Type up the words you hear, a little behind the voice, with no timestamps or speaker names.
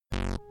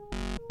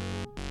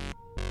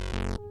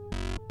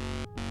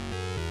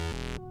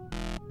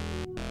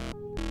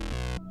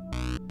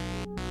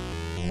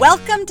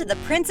Welcome to the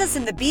Princess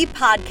and the Bee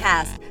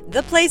podcast,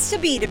 the place to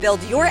be to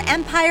build your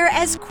empire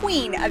as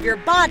queen of your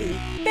body,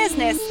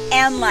 business,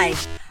 and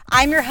life.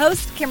 I'm your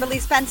host, Kimberly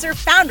Spencer,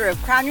 founder of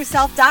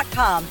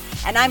CrownYourself.com,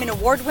 and I'm an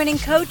award-winning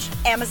coach,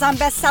 Amazon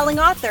best-selling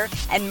author,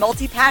 and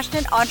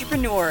multi-passionate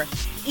entrepreneur.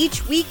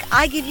 Each week,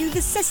 I give you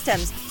the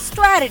systems,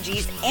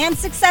 strategies, and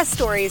success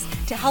stories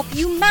to help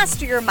you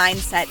master your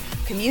mindset,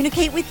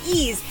 communicate with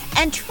ease,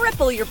 and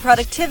triple your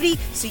productivity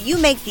so you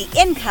make the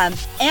income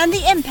and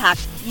the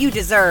impact you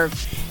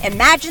deserve.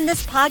 Imagine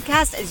this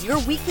podcast as your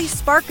weekly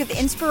spark of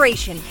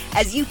inspiration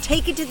as you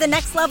take it to the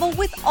next level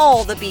with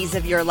all the bees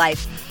of your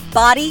life.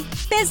 Body,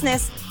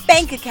 business,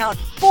 bank account,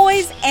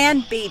 boys,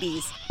 and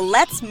babies.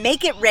 Let's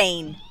make it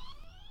rain.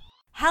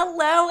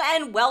 Hello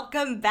and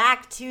welcome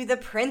back to the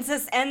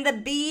Princess and the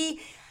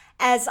Bee.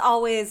 As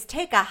always,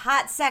 take a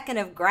hot second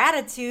of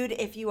gratitude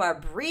if you are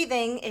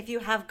breathing, if you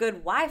have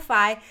good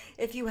Wi-Fi,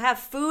 if you have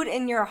food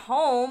in your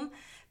home,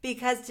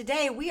 because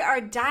today we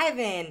are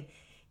diving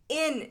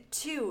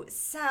into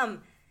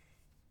some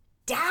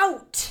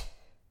doubt.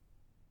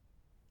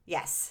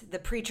 Yes, the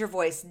preacher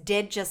voice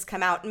did just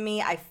come out in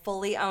me. I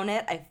fully own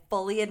it. I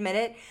fully admit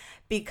it,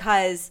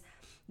 because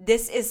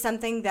this is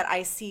something that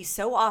I see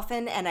so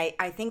often, and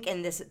I think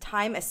in this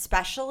time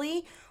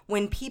especially,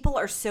 when people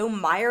are so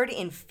mired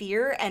in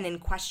fear and in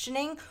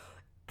questioning,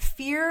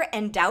 fear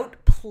and doubt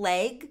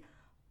plague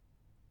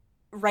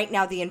right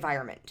now the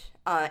environment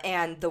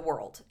and the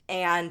world.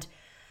 And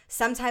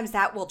sometimes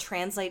that will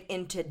translate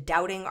into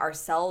doubting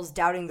ourselves,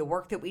 doubting the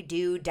work that we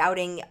do,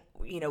 doubting,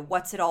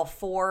 what's it all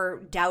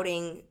for,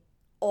 doubting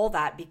all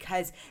that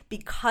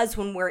because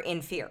when we're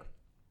in fear.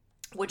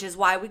 Which is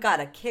why we got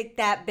to kick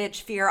that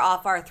bitch fear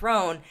off our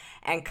throne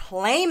and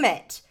claim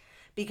it.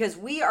 Because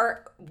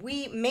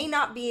we may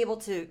not be able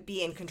to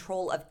be in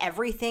control of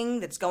everything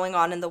that's going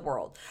on in the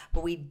world,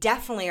 but we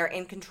definitely are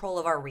in control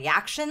of our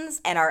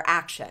reactions and our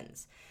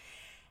actions.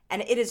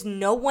 And it is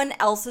no one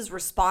else's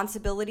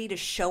responsibility to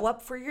show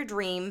up for your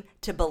dream,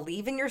 to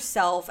believe in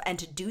yourself, and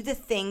to do the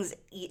things.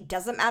 It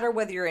doesn't matter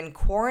whether you're in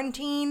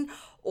quarantine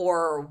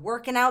or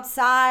working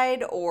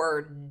outside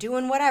or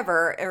doing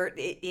whatever. Or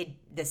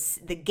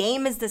the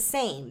game is the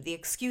same. The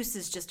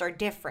excuses just are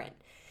different.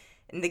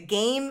 And the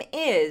game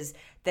is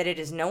that it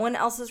is no one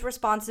else's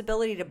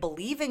responsibility to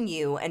believe in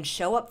you and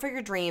show up for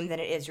your dream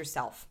than it is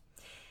yourself.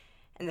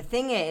 And the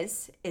thing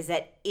is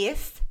that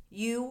if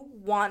you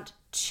want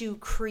to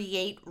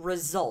create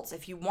results,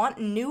 if you want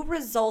new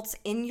results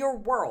in your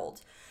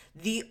world,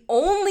 the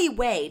only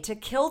way to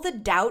kill the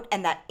doubt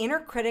and that inner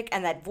critic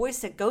and that voice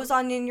that goes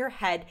on in your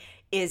head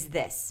is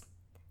this: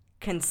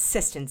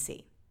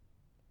 consistency.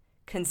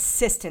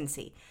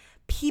 Consistency.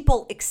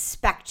 People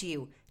expect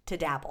you to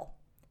dabble.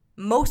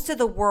 Most of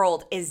the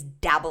world is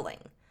dabbling.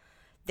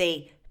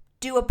 They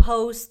do a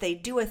post, they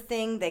do a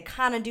thing, they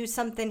kind of do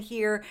something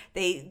here,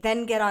 they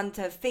then get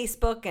onto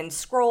Facebook and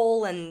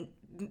scroll, and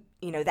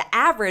the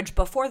average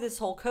before this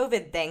whole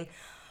COVID thing,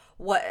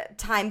 what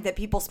time that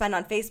people spend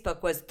on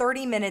Facebook was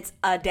 30 minutes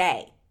a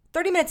day.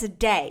 30 minutes a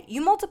day.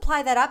 You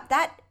multiply that up,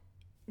 that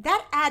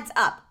adds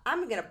up.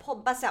 I'm going to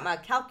bust out my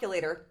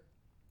calculator,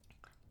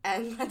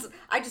 and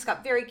I just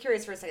got very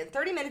curious for a second.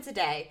 30 minutes a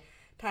day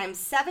times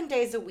 7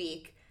 days a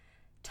week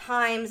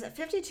times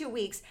 52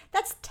 weeks,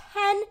 that's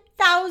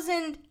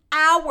 10,000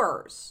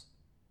 hours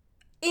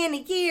in a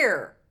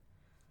year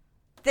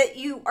that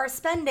you are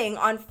spending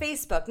on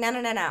Facebook.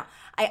 No.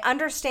 I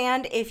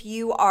understand if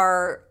you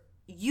are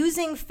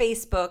using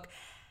Facebook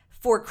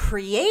for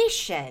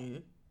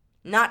creation,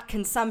 not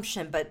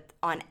consumption, but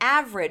on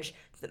average,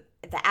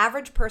 the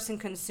average person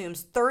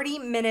consumes 30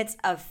 minutes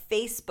of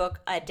Facebook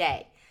a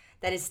day.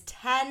 That is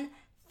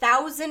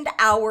 10,000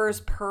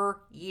 hours per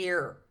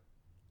year.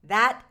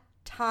 That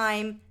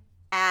time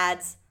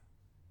adds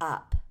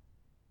up.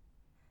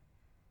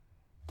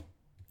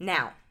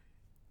 Now,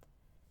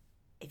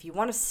 if you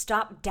want to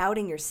stop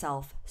doubting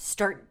yourself,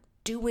 start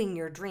doing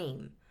your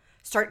dream.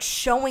 Start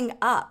showing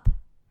up.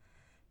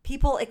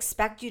 People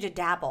expect you to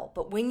dabble,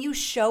 but when you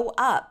show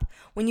up,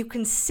 when you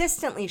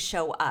consistently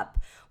show up,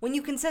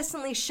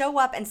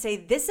 and say,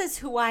 this is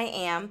who I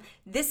am,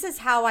 this is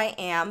how I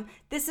am,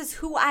 this is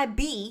who I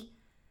be,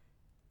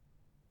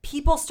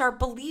 people start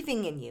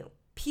believing in you.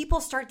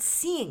 People start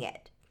seeing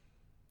it.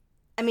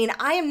 I mean,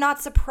 I am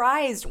not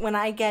surprised when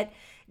I get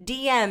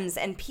DMs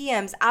and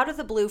PMs out of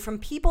the blue from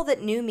people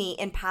that knew me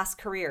in past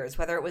careers,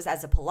 whether it was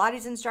as a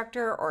Pilates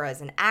instructor or as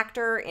an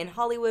actor in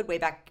Hollywood way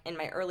back in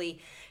my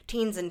early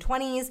teens and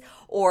 20s,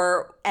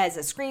 or as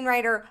a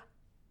screenwriter.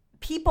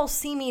 People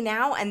see me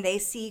now and they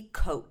see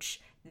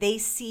coach. They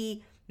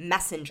see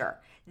messenger.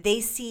 They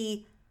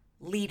see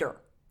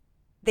leader.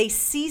 They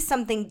see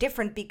something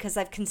different because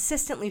I've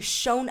consistently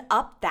shown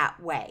up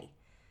that way.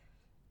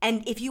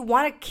 And if you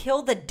want to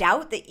kill the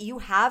doubt that you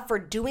have for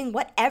doing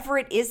whatever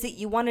it is that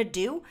you want to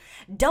do,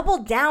 double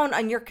down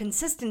on your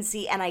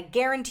consistency, and I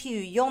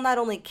guarantee you'll not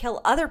only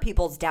kill other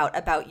people's doubt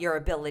about your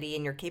ability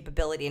and your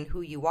capability and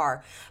who you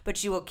are,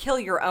 but you will kill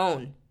your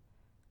own.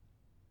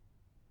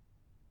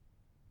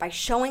 By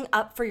showing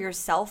up for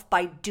yourself,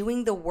 by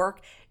doing the work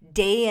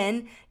day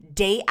in,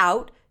 day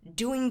out,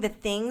 doing the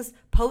things,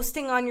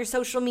 posting on your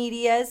social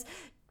medias,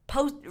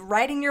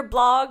 writing your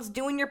blogs,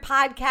 doing your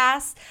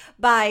podcasts,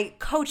 by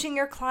coaching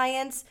your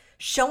clients,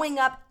 showing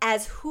up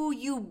as who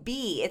you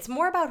be. It's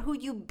more about who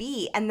you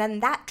be, and then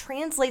that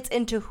translates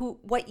into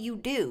what you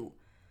do.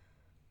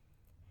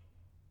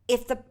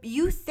 If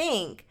you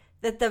think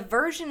that the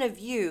version of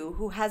you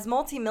who has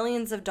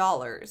multi-millions of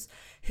dollars,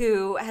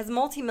 who has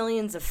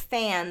multi-millions of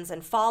fans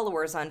and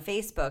followers on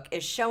Facebook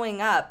is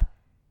showing up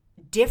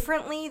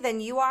differently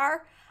than you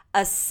are,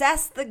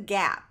 assess the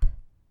gap.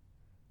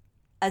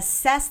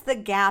 Assess the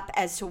gap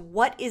as to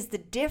what is the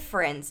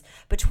difference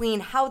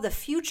between how the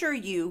future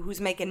you, who's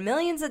making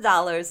millions of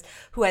dollars,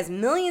 who has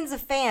millions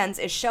of fans,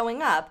 is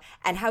showing up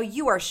and how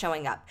you are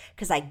showing up.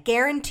 Because I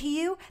guarantee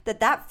you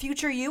that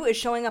future you is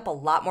showing up a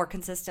lot more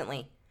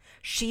consistently.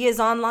 She is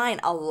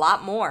online a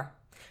lot more.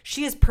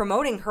 She is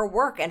promoting her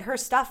work and her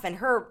stuff and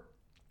her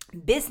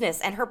business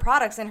and her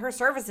products and her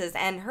services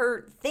and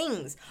her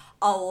things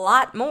a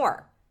lot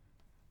more.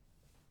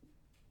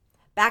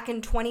 Back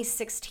in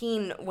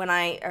 2016, when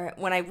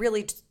I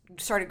really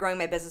started growing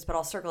my business, but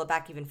I'll circle it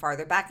back even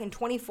farther. Back in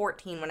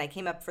 2014, when I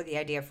came up for the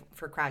idea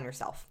for Crown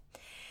Yourself,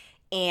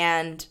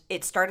 and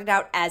it started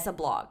out as a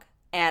blog,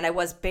 and I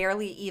wasn't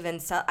really even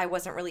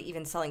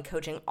selling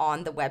coaching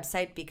on the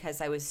website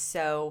because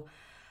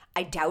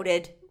I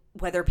doubted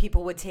whether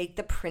people would take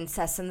the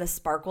princess and the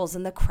sparkles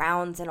and the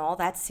crowns and all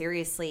that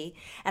seriously,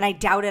 and I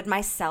doubted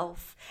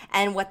myself.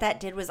 And what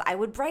that did was I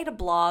would write a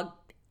blog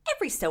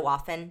every so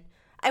often.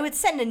 I would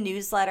send a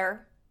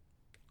newsletter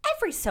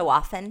every so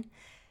often,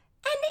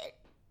 and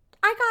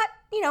I got,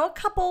 a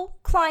couple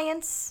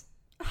clients,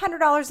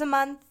 $100 a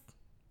month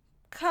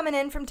coming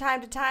in from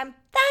time to time.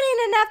 That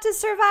ain't enough to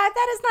survive.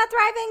 That is not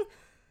thriving.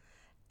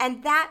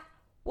 And that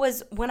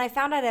was when I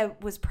found out I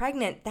was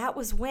pregnant. That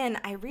was when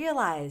I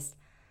realized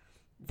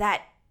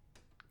that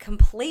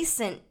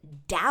complacent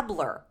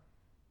dabbler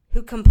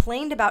who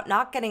complained about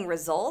not getting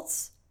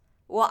results,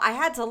 well, I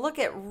had to look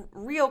at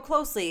real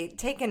closely,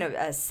 take an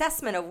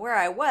assessment of where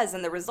I was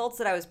and the results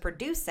that I was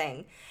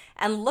producing,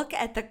 and look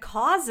at the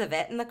cause of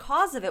it. And the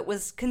cause of it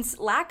was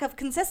lack of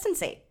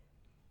consistency.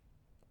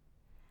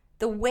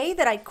 The way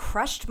that I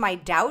crushed my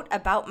doubt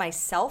about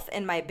myself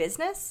and my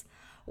business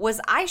was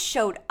I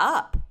showed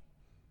up.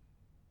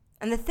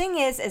 And the thing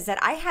is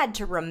that I had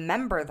to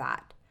remember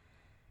that,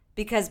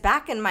 because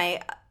back in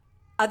my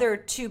other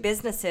two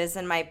businesses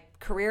and my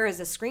career as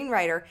a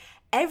screenwriter,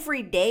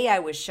 every day I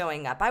was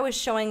showing up.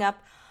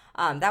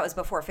 That was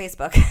before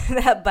Facebook,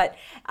 but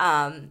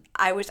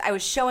I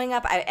was showing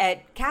up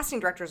at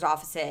casting directors'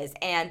 offices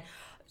and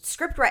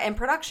scriptwriter and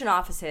production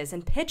offices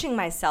and pitching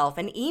myself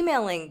and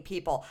emailing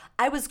people.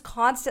 I was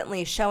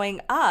constantly showing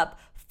up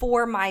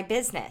for my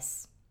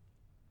business.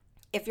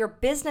 If your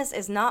business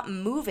is not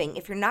moving,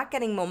 if you're not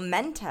getting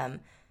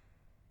momentum,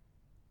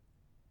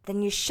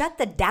 then you shut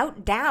the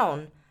doubt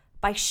down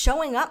by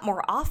showing up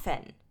more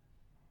often,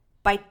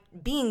 by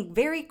being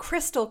very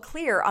crystal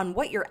clear on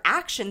what your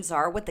actions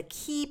are, what the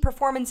key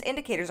performance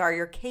indicators are,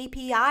 your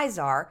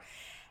KPIs are,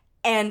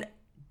 and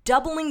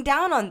doubling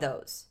down on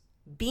those,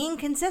 being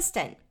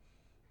consistent.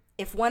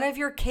 If one of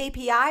your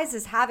KPIs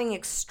is having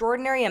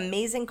extraordinary,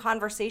 amazing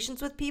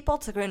conversations with people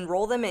to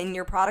enroll them in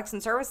your products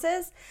and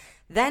services,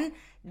 then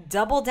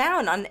double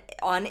down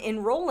on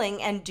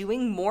enrolling and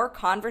doing more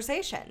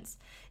conversations.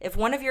 If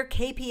one of your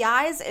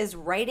KPIs is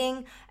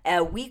writing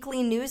a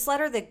weekly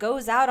newsletter that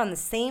goes out on the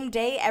same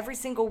day every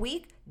single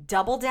week,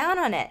 double down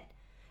on it.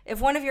 If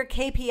one of your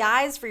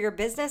KPIs for your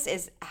business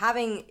is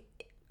having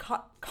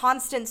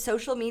constant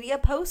social media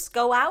posts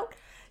go out,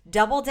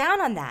 double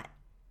down on that.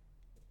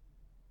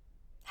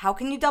 How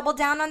can you double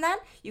down on that?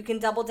 You can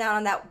double down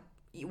on that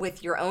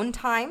with your own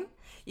time.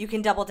 You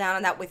can double down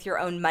on that with your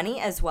own money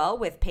as well,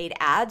 with paid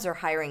ads or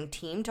hiring a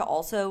team to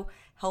also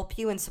help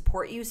you and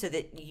support you so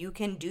that you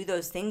can do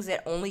those things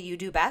that only you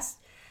do best.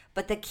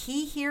 But the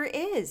key here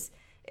is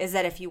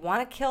that if you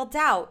want to kill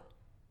doubt,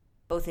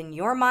 both in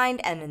your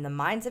mind and in the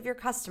minds of your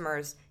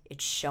customers,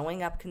 it's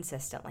showing up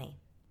consistently.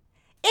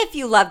 If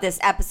you love this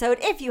episode,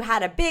 if you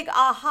had a big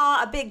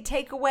aha, a big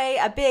takeaway,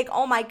 a big,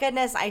 oh my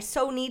goodness, I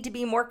so need to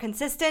be more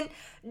consistent,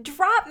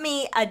 drop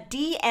me a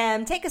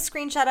DM, take a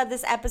screenshot of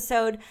this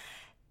episode,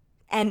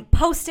 and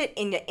post it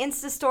in your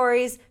Insta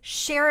stories,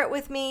 share it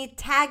with me,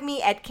 tag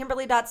me at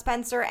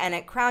Kimberly.Spencer and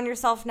at Crown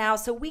Yourself Now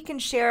so we can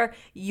share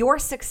your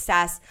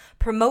success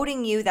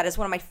promoting you. That is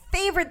one of my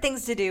favorite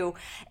things to do.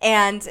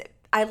 And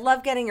I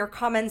love getting your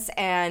comments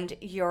and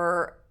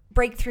your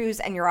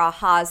breakthroughs and your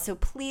ahas. So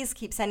please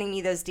keep sending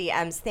me those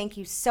DMs. Thank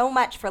you so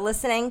much for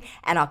listening,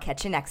 and I'll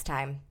catch you next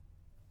time.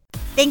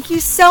 Thank you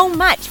so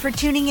much for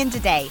tuning in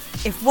today.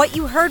 If what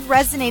you heard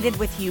resonated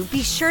with you,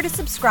 be sure to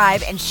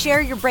subscribe and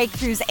share your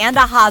breakthroughs and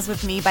ahas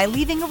with me by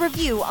leaving a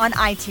review on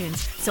iTunes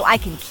so I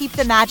can keep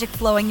the magic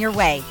flowing your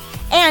way.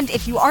 And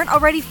if you aren't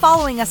already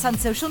following us on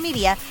social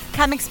media,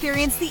 come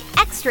experience the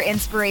extra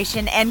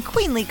inspiration and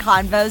queenly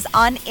convos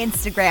on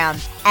Instagram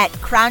at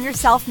Crown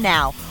Yourself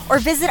Now, or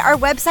visit our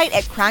website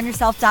at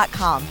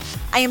crownyourself.com.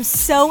 I am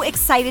so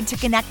excited to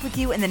connect with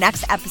you in the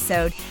next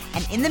episode.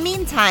 And in the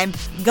meantime,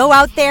 go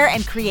out there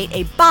and create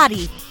a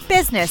body,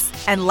 business,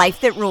 and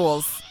life that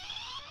rules.